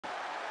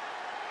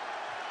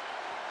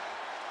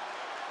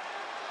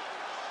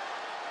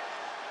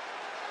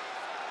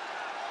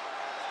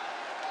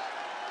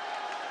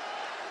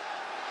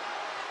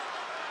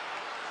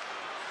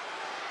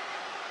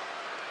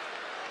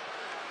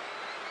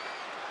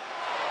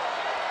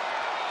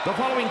The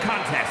following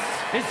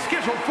contest is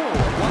scheduled for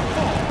one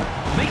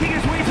fall. Making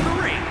his way to the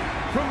ring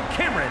from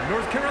Cameron,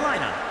 North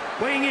Carolina,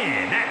 weighing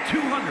in at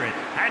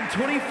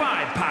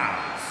 225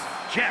 pounds,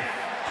 Jeff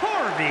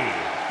Harvey.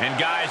 And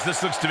guys,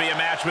 this looks to be a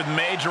match with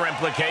major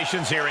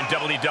implications here in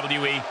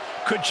WWE.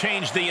 Could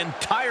change the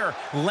entire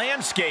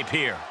landscape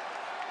here.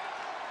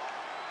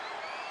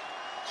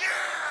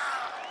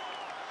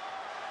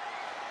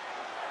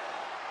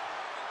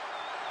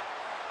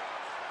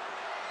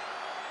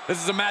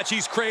 This is a match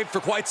he's craved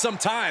for quite some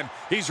time.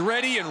 He's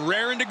ready and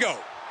raring to go.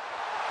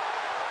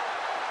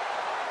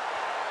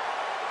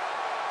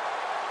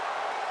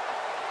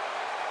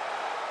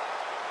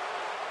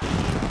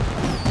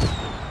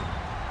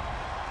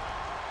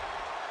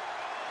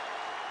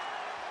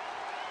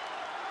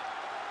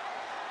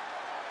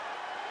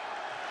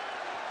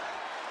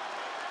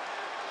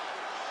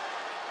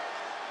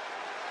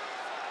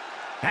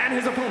 And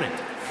his opponent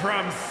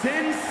from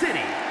Sin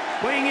City,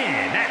 weighing in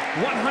at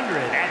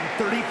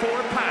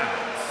 134 pounds,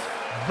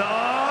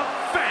 the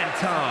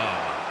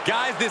Phantom.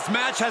 Guys, this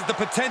match has the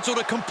potential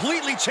to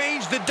completely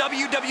change the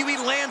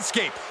WWE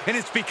landscape, and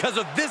it's because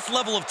of this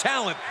level of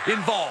talent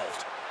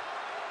involved.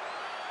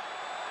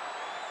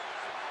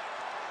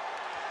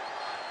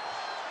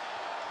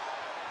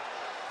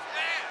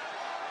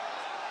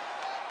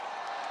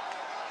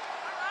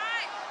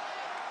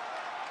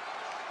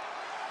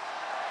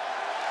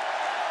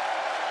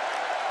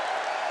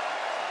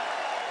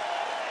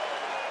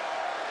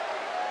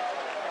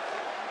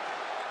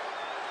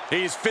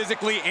 He's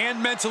physically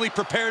and mentally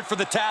prepared for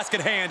the task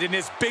at hand in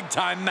this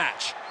big-time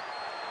match.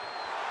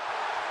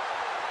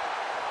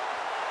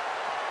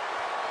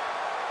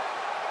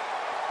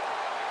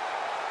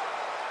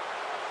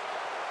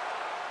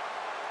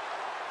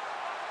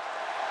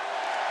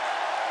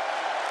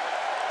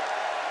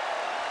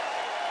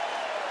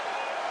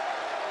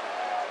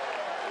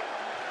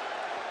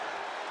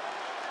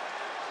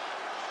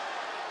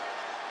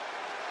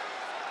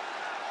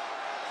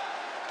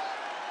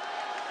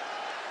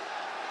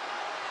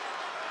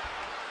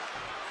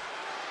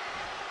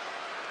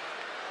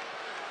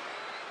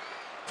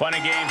 Fun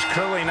and games,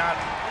 clearly not.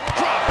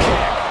 Drop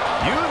kick.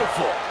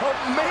 Beautiful.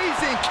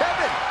 Amazing,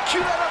 Kevin.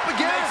 Cue that up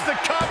again. Makes the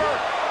cover.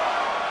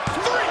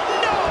 Three.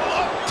 No,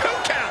 a 2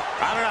 count.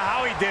 I don't know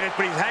how he did it,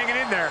 but he's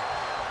hanging in there.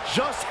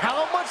 Just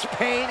how much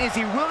pain is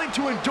he willing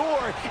to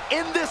endure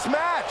in this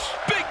match?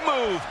 Big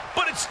move,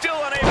 but it's still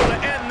unable to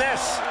end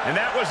this. And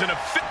that was an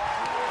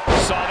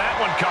saw that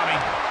one coming.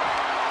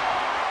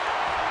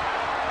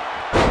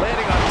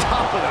 Landing on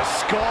top of the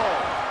skull.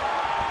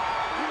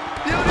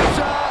 Beauty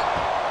shot.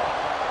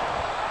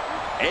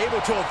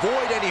 Able to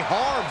avoid any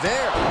harm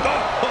there.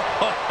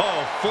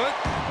 Oh, foot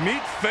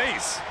meet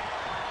face.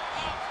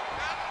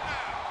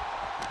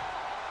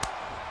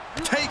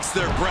 Takes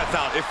their breath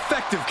out.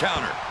 Effective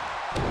counter.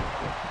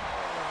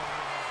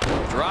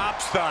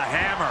 Drops the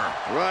hammer.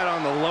 Right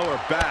on the lower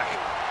back.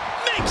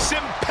 Makes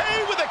him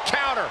pay with a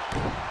counter.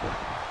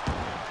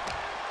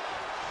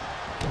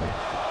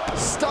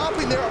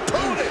 Stopping their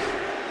opponent.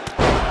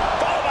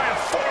 Followed by a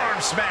forearm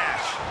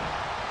smash.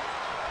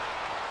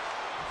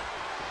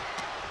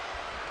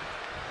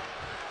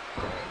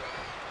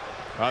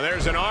 Oh,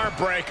 there's an arm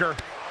breaker.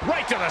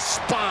 Right to the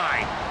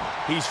spine.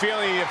 He's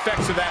feeling the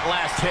effects of that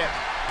last hit.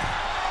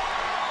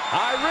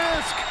 High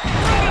risk.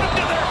 Bringing him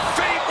to their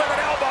feet with an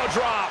elbow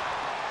drop.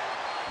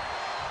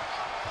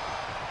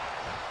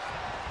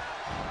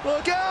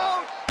 Look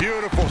out.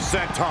 Beautiful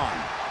senton.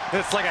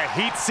 It's like a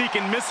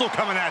heat-seeking missile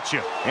coming at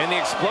you. And the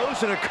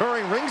explosion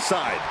occurring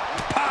ringside.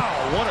 Pow,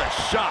 what a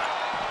shot.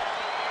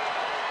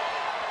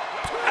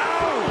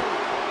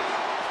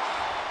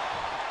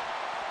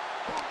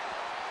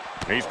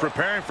 He's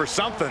preparing for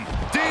something.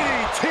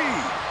 DDT!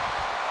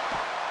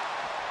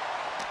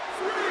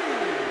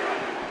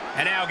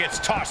 And now gets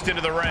tossed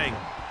into the ring.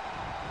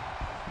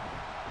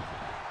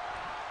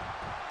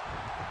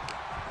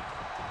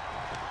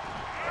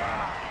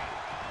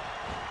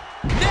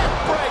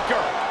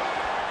 Neckbreaker!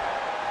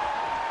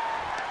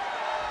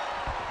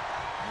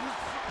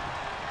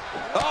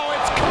 Oh,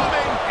 it's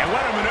coming! And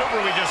what a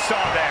maneuver we just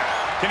saw there.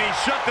 Can he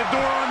shut the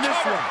door on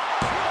this one?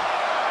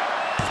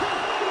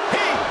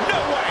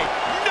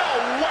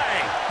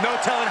 No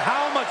telling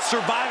how much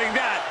surviving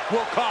that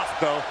will cost,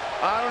 though.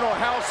 I don't know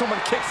how someone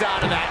kicks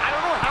out of that. I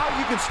don't know how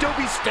you can still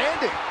be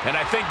standing. And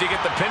I think to get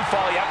the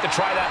pinfall, you have to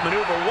try that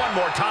maneuver one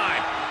more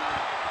time.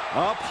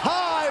 Up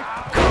high,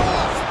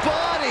 cross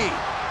body.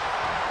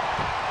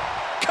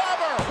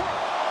 Cover.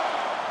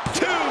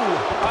 2.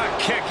 A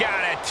kick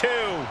out at 2.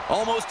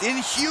 Almost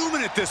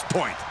inhuman at this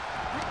point.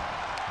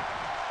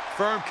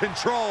 Firm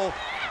control.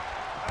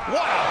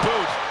 What a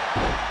boot.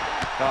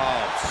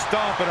 Oh,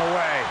 stomping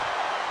away.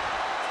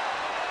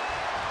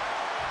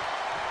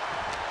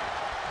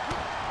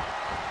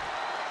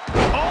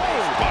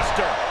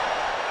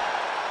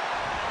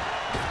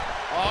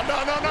 Oh, no.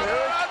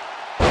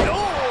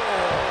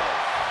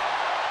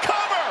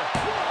 Cover!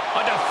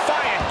 A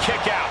defiant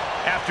kick out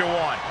after 1.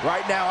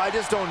 Right now, I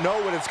just don't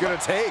know what it's going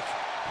to take.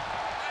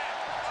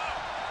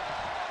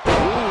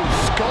 Ooh,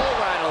 skull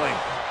rattling.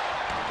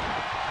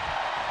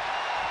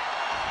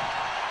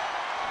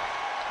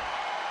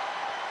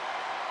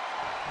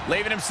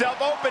 Leaving himself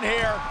open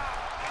here.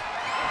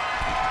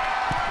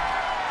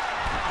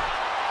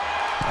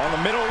 On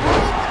the middle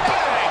rope.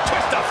 Bang!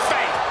 Twist of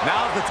fate.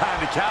 Now's the time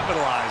to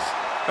capitalize.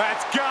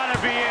 That's gotta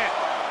be it.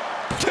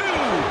 2.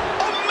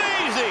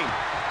 Amazing.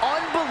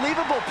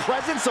 Unbelievable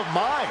presence of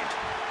mind.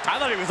 I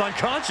thought he was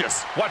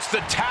unconscious. What's the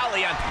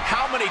tally on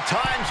how many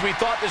times we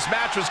thought this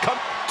match was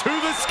coming To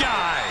the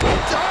sky.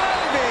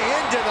 Diving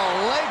into the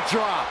leg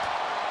drop.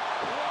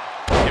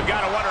 You've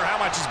got to wonder how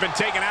much has been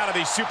taken out of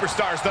these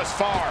superstars thus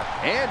far.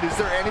 And is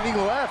there anything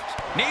left?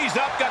 Knees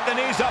up, got the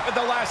knees up at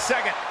the last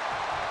second.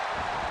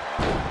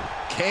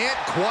 Can't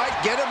quite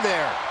get him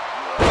there.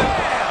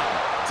 Bam!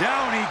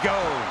 Down he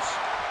goes.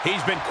 He's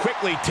been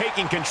quickly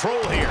taking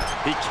control here.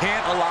 He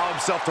can't allow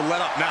himself to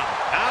let up now.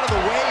 Out of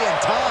the way in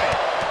time.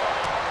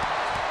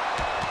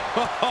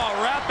 Oh,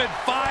 rapid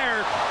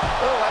fire.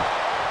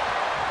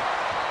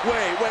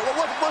 Wait,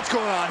 what's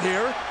going on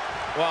here?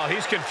 Well,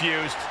 he's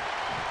confused.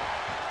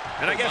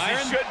 And I guess he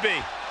should be.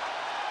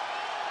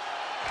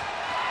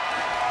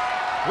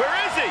 Where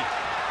is he?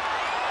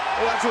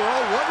 Well, that's what we're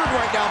all wondering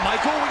right now,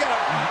 Michael. We got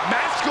a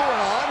match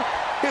going on.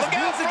 His Look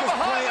out music from is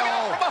behind, playing look out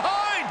all. from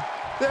behind.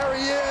 There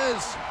he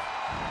is.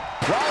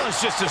 Rollins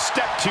just a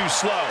step too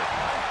slow.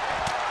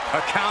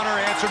 A counter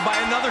answered by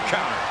another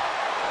counter.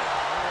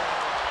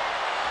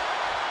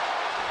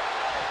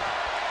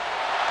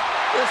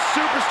 This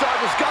superstar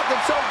just got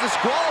themselves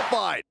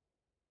disqualified.